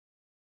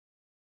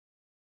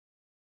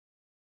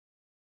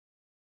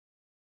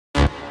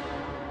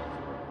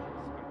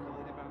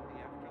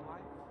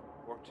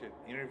to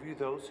interview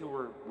those who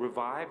were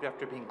revived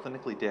after being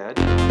clinically dead?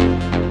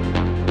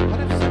 What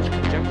if such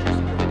conjectures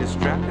merely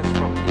distract us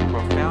from a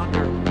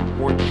profounder,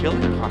 more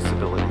chilling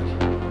possibility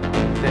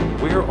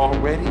that we're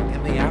already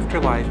in the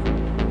afterlife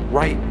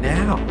right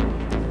now?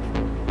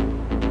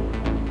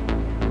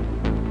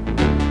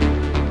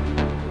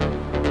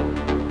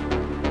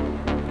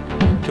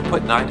 To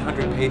put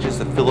 900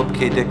 pages of Philip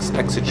K. Dick's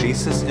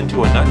exegesis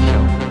into a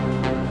nutshell,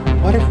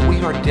 what if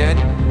we are dead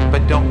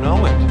but don't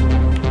know it,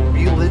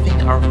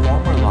 reliving our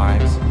former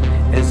lives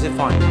as if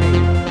on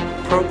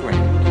tape,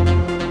 programmed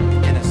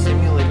in a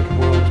simulated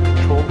world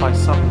controlled by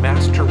some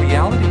master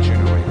reality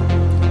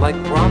generator like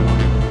Brahma,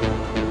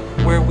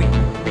 where we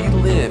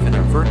relive in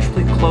a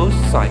virtually closed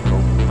cycle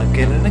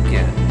again and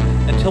again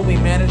until we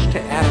manage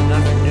to add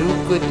enough new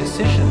good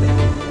decision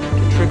making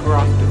to trigger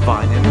off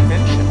divine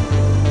intervention,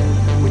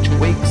 which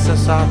wakes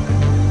us up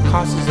and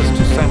causes us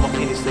to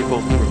simultaneously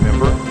both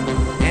remember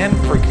and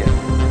forget,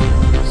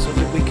 so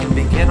that we can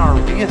begin our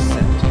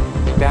reascent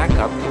back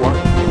up to our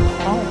new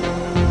home.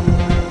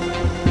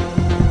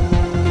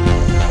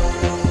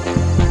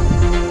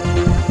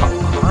 Our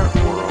current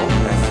world,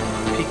 as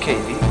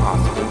PKD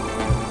posited,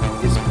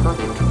 is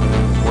purgatory,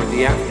 or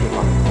the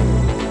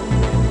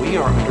afterlife. We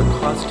are under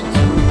constant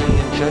scrutiny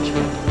and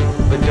judgment,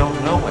 but don't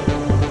know it,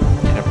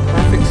 in a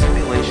perfect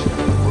simulation of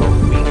the world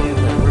we knew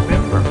and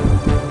remember.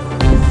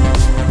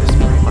 This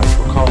pretty much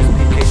recalls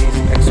PKD's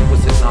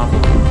exquisite novel,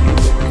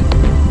 Music.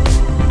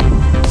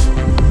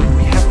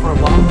 We have for a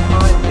long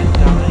time been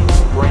dying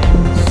brain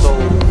and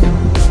souls,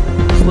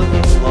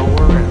 slipping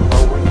lower and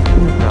lower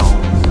through the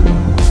realms.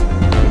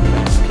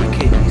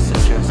 PKD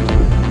suggests the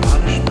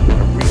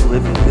punishment of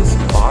reliving this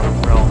bottom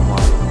realm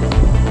life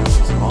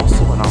is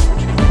also an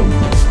opportunity to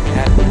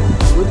add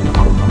good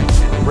karma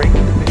and break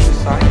the vicious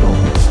cycle,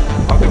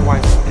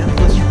 otherwise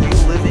endless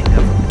reliving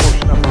of a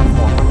portion of our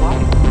former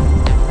life.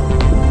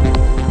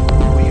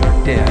 We are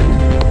dead,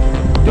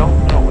 don't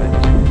know it,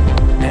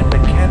 and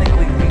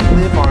mechanically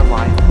relive our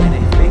life in a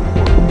fake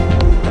world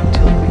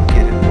until we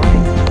get it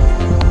right.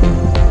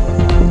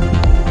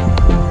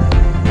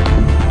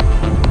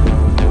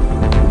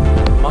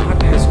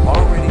 Mahat has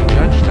already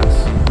judged us.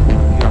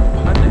 We are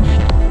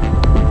punished,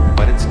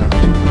 but it's not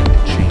too late to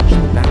change the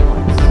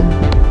balance.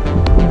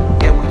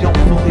 Yet we don't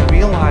fully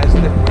realize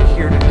that we're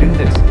here to do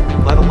this,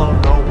 let alone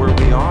know where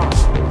we are.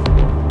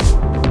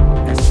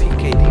 As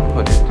PKD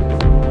put it,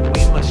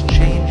 we must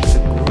change the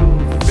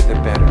groove for the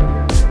better,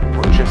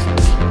 or just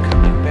keep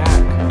coming back,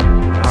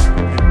 not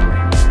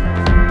remembering,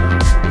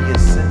 not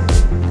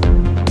reascending.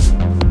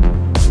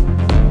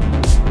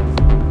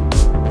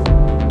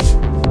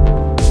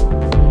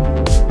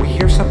 We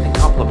hear something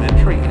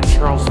complimentary in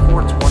Charles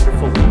Fort's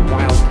wonderful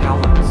Wild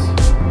Talents.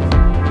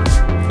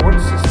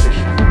 Fort's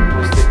suspicion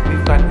was that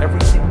we've got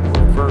everything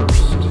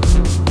reversed,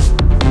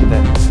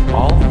 that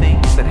all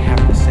things that have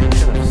the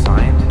sanction of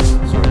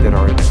scientists or that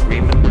are in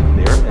agreement with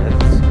their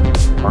myths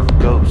are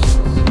ghosts,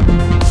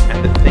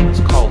 and that things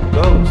called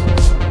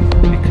ghosts,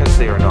 because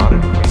they are not in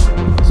agreement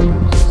with the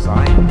spooks of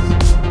science,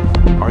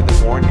 are the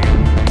more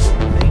nearly real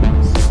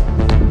things.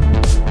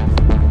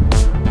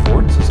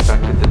 Ford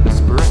suspected that the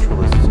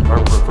spiritualists are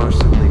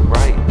reversibly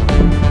right,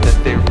 that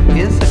there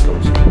is a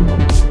ghost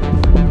world,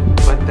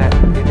 but that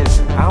it is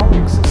our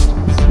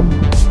existence,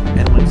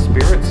 and when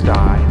spirits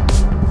die,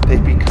 they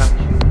become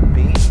human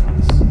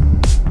beings.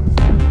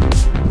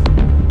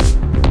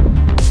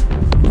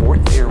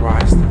 Ford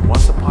theorized that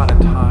once upon a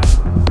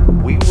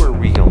time, we were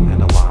real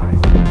and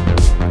alive,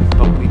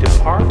 but we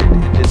departed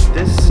into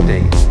this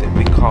state that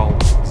we call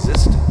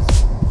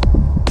existence,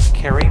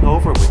 carrying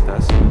over with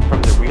us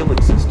from the real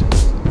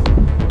existence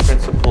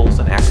principles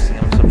and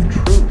axioms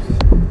of truth,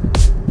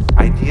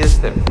 ideas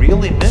that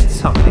really meant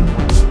something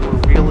when we were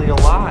really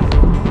alive,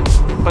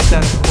 but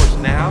that of course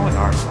now in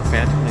our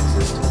phantom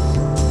existence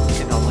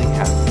can only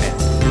have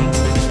phantom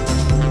meaning.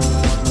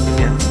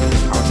 Hence,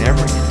 our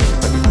never-ending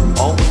but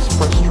always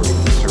frustrating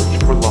search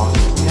for lost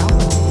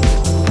reality.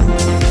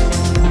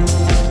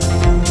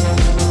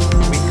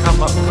 We come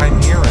up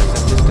chimeras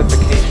and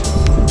mystifications,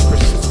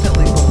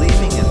 persistently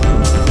believing in them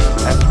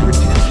as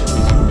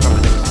pretensions from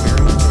an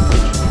experience in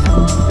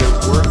which there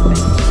were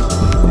things to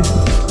believe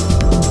in.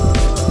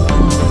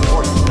 Of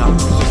course, not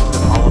presume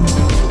that all of us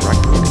are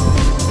directly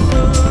connected.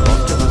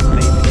 Most of us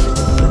may be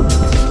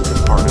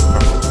departed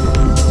from our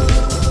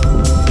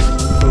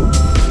who,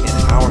 in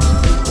our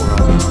sleep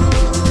world,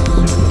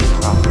 soon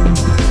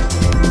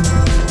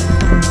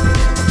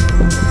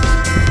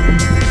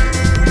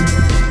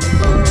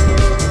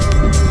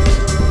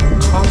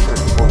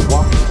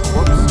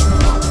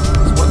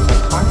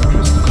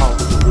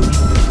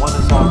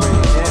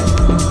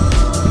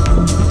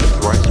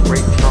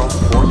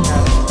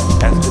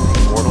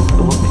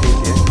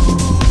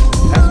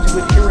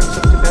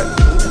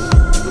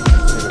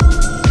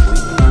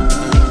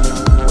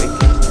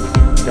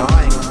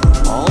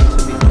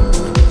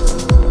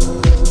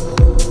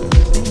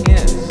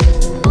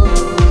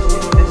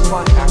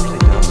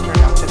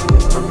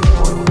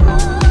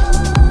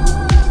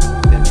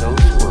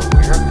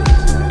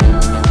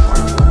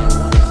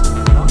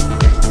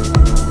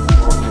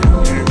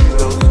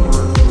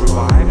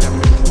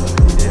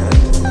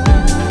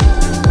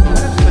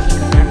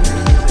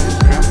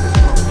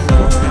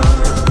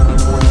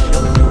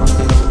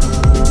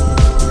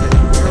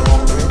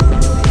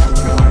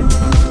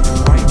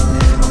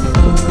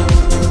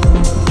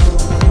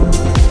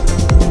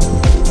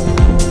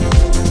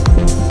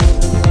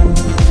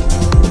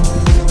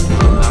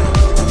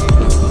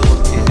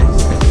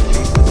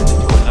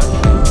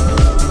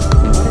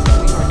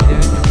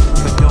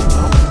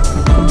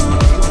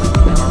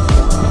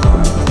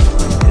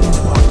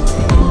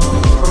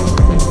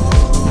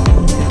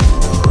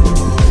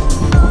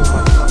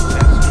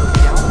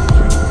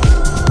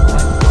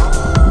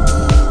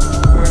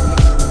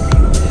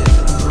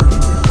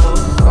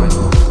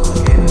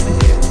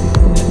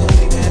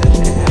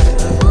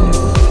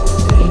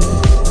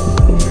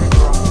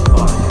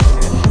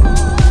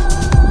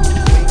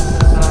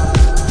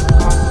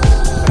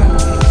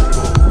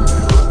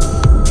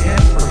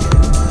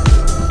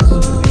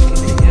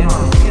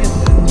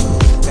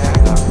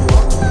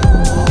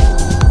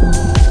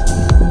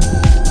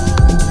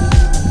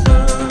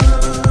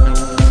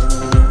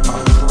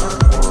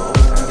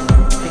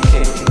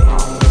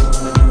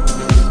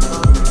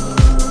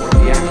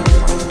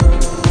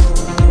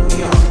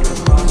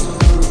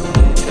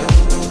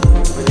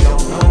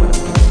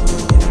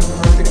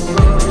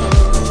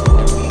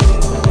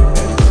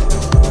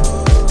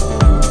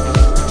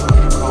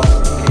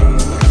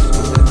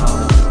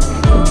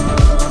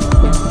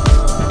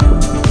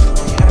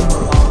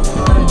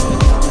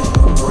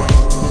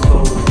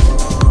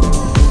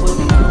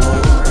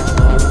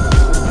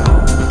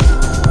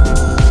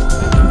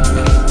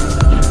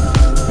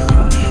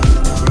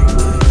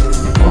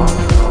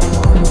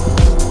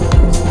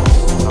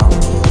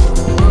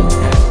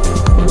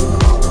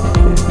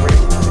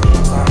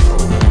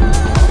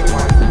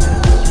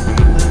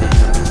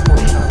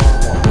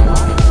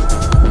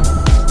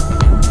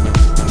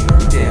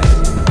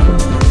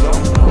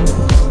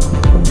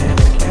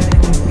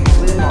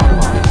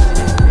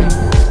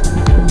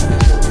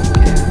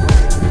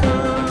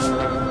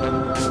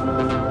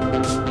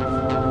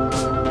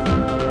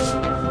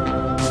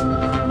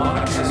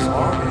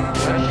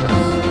session.